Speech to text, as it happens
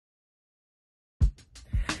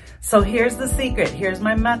So here's the secret. Here's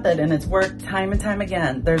my method, and it's worked time and time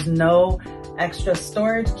again. There's no extra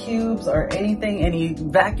storage cubes or anything, any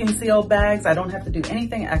vacuum seal bags. I don't have to do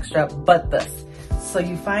anything extra but this. So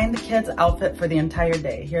you find the kid's outfit for the entire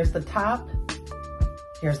day. Here's the top,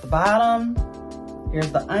 here's the bottom,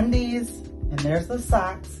 here's the undies, and there's the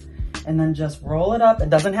socks. And then just roll it up. It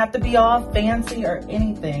doesn't have to be all fancy or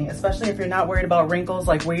anything, especially if you're not worried about wrinkles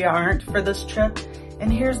like we aren't for this trip.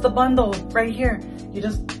 And here's the bundle right here. You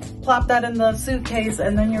just plop that in the suitcase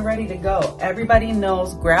and then you're ready to go. Everybody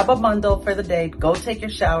knows, grab a bundle for the day, go take your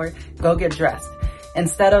shower, go get dressed.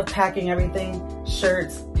 Instead of packing everything,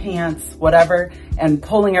 shirts, pants, whatever, and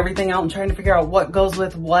pulling everything out and trying to figure out what goes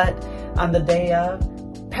with what on the day of,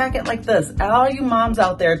 pack it like this. All you moms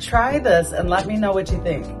out there, try this and let me know what you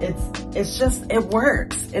think. It's just, it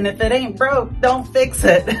works. And if it ain't broke, don't fix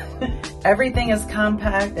it. Everything is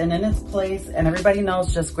compact and in its place, and everybody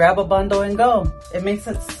knows, just grab a bundle and go. It makes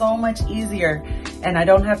it so much easier, and I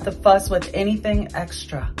don't have to fuss with anything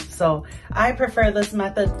extra. So I prefer this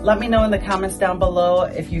method. Let me know in the comments down below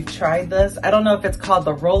if you've tried this. I don't know if it's called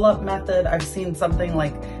the roll-up method. I've seen something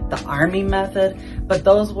like the army method, but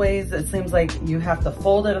those ways, it seems like you have to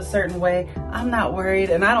fold it a certain way. I'm not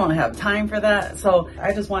worried, and I don't have time for that. So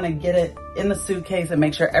I just want to get it in the suitcase and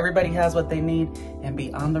make sure everybody has what they need and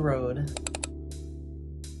be on the road.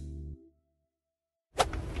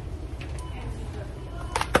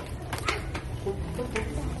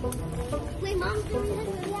 Wait, Mom, listen to this.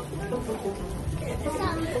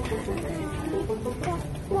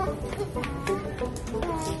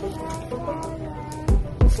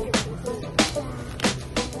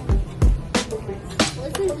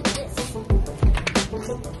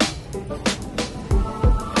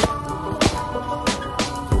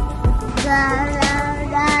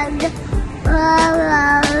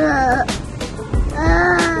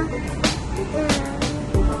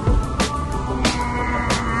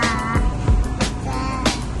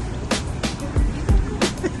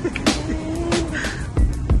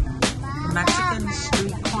 Mexican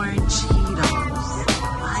street corn Cheetos.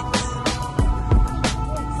 What?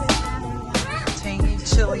 Tangy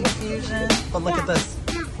chili fusion. But look at this.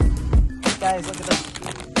 Guys, look at this.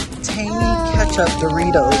 Tangy ketchup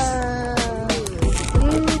Doritos.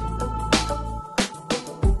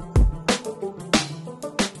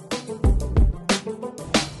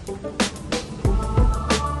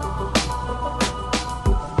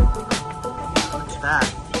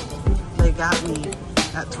 They got me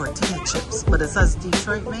at tortilla chips, but it says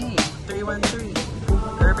Detroit made, 313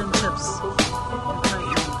 urban chips.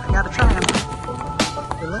 I gotta try them.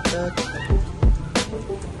 They look good.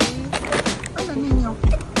 Hola, niño.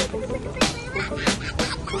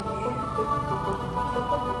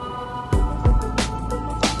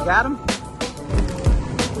 You got them?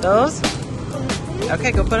 Those?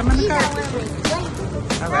 Okay, go put them in the car.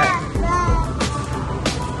 All right.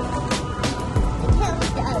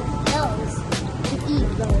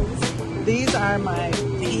 These are my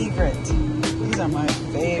favorite. These are my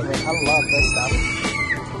favorite. I love this stuff.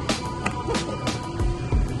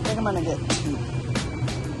 I think I'm gonna get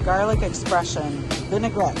 2. Garlic expression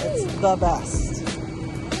vinaigrette. It's the best. For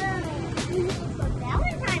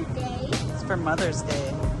Valentine's Day. It's for Mother's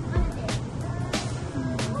Day.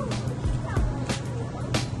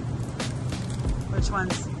 Which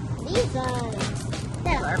ones? These are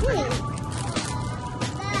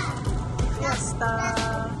Fiesta.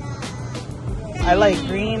 I like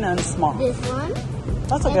green and small. This one.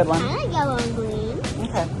 That's a good one. I go on green.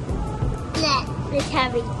 Okay. Let's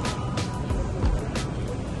have it.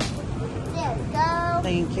 There we go.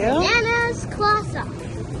 Thank you. Bananas croissant.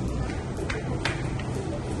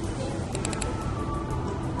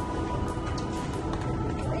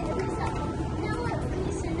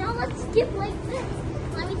 Now let's skip like this.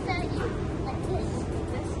 Let me set you like this.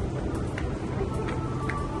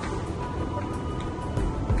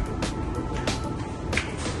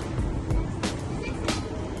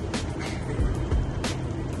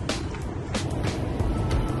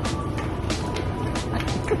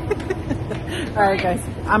 All right, guys.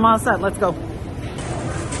 I'm all set. Let's go.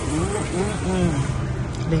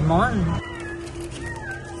 Limon.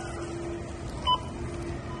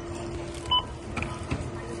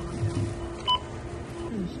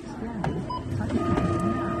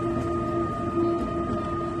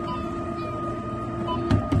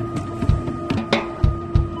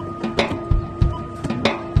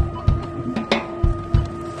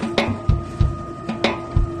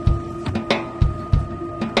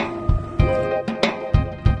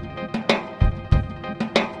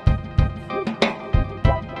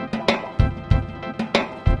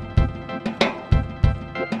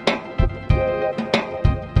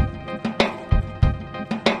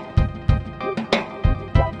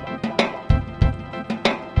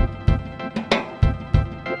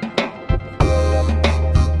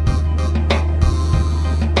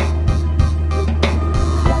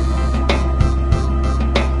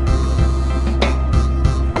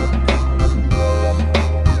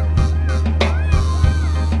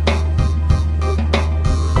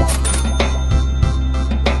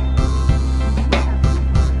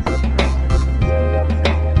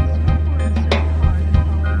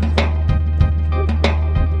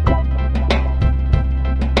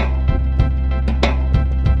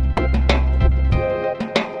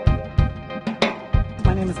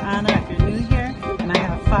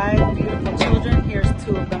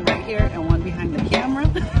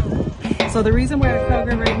 So the reason we're at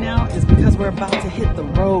Kroger right now is because we're about to hit the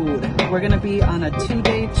road. We're gonna be on a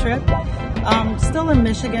 2-day trip. Still in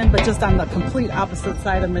Michigan, but just on the complete opposite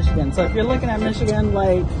side of Michigan. So if you're looking at Michigan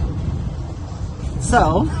like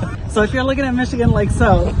so, if you're looking at Michigan like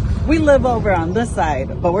so, we live over on this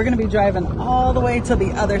side, but we're gonna be driving all the way to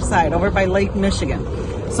the other side, over by Lake Michigan.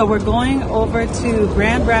 So we're going over to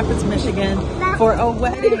Grand Rapids, Michigan for a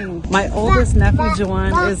wedding. My oldest nephew,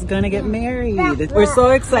 Juwan, is gonna get married. We're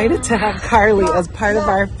so excited to have Carly as part of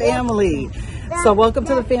our family. So welcome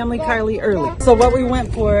to the family, Carly, early. So what we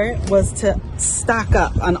went for was to stock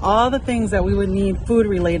up on all the things that we would need food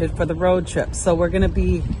related for the road trip. So we're gonna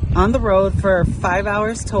be on the road for 5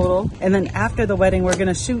 hours total. And then after the wedding, we're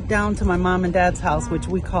gonna shoot down to my mom and dad's house, which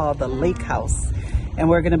we call the lake house. And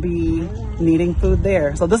we're gonna be needing food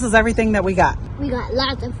there. So this is everything that we got. We got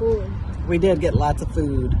lots of food. We did get lots of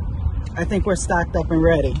food. I think we're stocked up and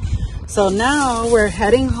ready. So now we're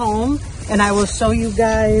heading home and I will show you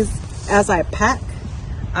guys as I pack.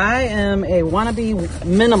 I am a wannabe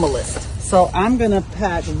minimalist. So I'm gonna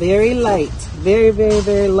pack very light, very, very,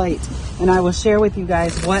 very light. And I will share with you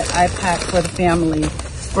guys what I packed for the family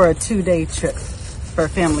for a 2-day trip for a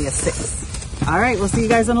family of 6. All right, we'll see you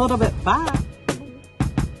guys in a little bit. Bye.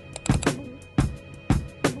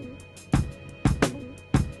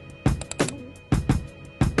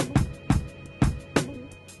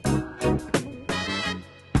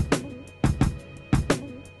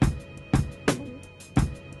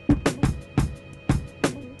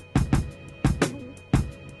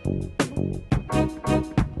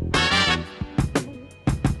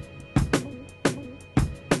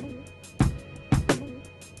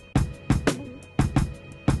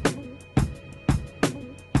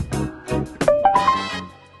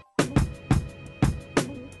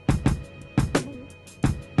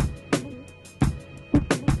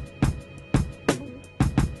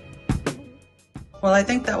 Well, I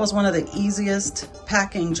think that was one of the easiest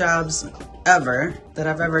packing jobs ever that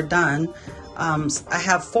I've ever done. I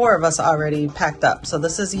have 4 of us already packed up. So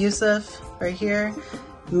this is Yusuf right here,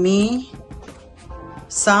 me,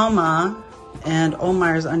 Salma, and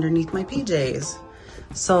Omar's underneath my PJs.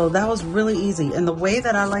 So that was really easy. And the way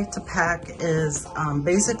that I like to pack is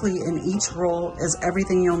basically in each roll is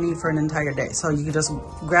everything you'll need for an entire day. So you can just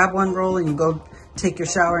grab one roll and you go take your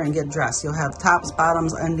shower and get dressed. You'll have tops,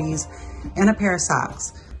 bottoms, undies, and a pair of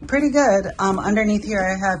socks. Pretty good. Underneath here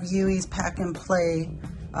I have Yui's pack and play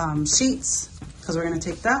sheets because we're gonna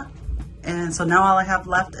take that. And so now all I have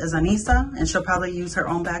left is Anissa, and she'll probably use her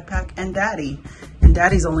own backpack, and Daddy. And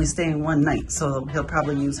Daddy's only staying 1 night, so he'll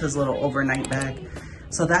probably use his little overnight bag.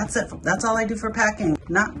 So that's it. That's all I do for packing.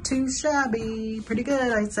 Not too shabby. Pretty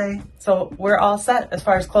good, I'd say. So we're all set as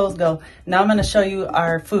far as clothes go. Now I'm gonna show you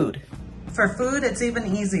our food. For food, it's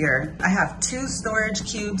even easier. I have 2 storage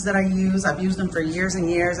cubes that I use. I've used them for years and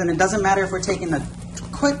years, and it doesn't matter if we're taking a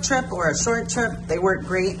quick trip or a short trip. They work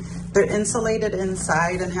great. They're insulated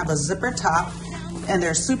inside and have a zipper top, and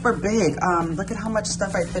they're super big. Look at how much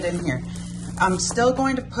stuff I fit in here. I'm still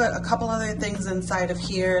going to put a couple other things inside of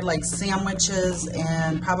here, like sandwiches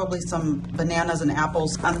and probably some bananas and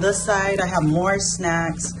apples. On this side, I have more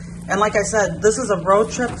snacks. And like I said, this is a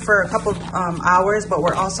road trip for a couple hours, but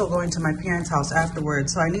we're also going to my parents' house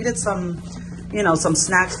afterwards. So I needed some, you know, some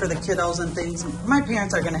snacks for the kiddos and things. My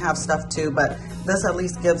parents are gonna have stuff too, but this at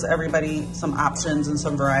least gives everybody some options and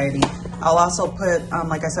some variety. I'll also put,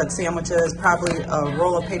 like I said, sandwiches, probably a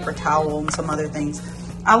roll of paper towel and some other things.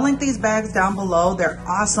 I'll link these bags down below. They're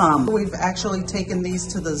awesome. We've actually taken these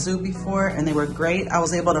to the zoo before and they were great. I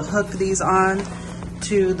was able to hook these on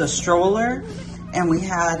to the stroller, and we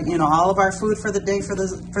had, you know, all of our food for the day for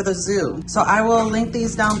the zoo. So I will link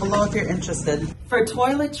these down below if you're interested. For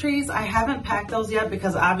toiletries, I haven't packed those yet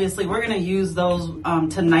because obviously we're gonna use those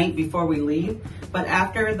tonight before we leave. But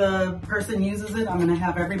after the person uses it, I'm gonna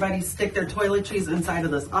have everybody stick their toiletries inside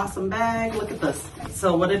of this awesome bag. Look at this.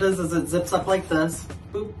 So what it is it zips up like this.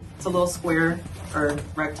 Boop. It's a little square or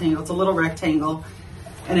rectangle. It's a little rectangle.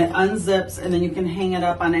 And it unzips, and then you can hang it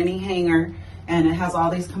up on any hanger. And it has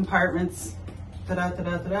all these compartments.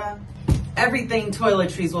 Ta-da-ta-da-ta-da. Everything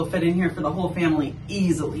toiletries will fit in here for the whole family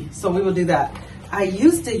easily. So we will do that. I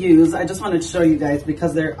used to use, I just wanted to show you guys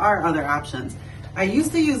because there are other options. I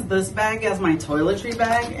used to use this bag as my toiletry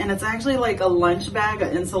bag, and it's actually like a lunch bag,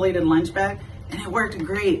 an insulated lunch bag, and it worked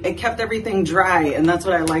great. It kept everything dry, and that's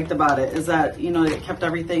what I liked about it, is that, you know, it kept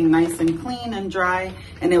everything nice and clean and dry,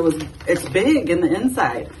 and it's big in the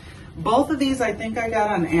inside. Both of these I think I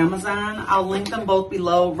got on Amazon. I'll link them both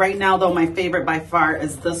below. Right now though, my favorite by far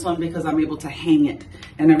is this one because I'm able to hang it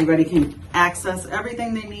and everybody can access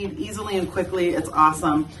everything they need easily and quickly. It's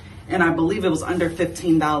awesome. and I believe it was under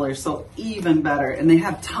 $15, so even better. And they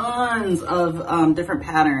have tons of different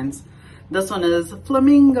patterns. This one is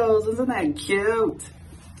flamingos. Isn't that cute?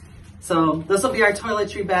 So this will be our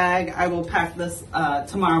toiletry bag. I will pack this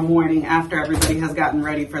tomorrow morning after everybody has gotten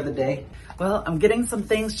ready for the day. Well, I'm getting some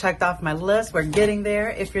things checked off my list. We're getting there.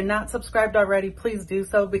 If you're not subscribed already, please do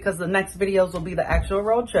so, because the next videos will be the actual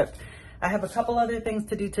road trip. I have a couple other things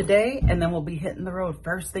to do today, and then we'll be hitting the road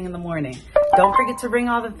first thing in the morning. Don't forget to ring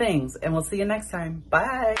all the things, and we'll see you next time.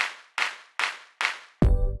 Bye.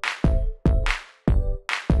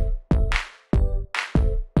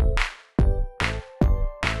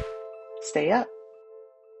 Stay up.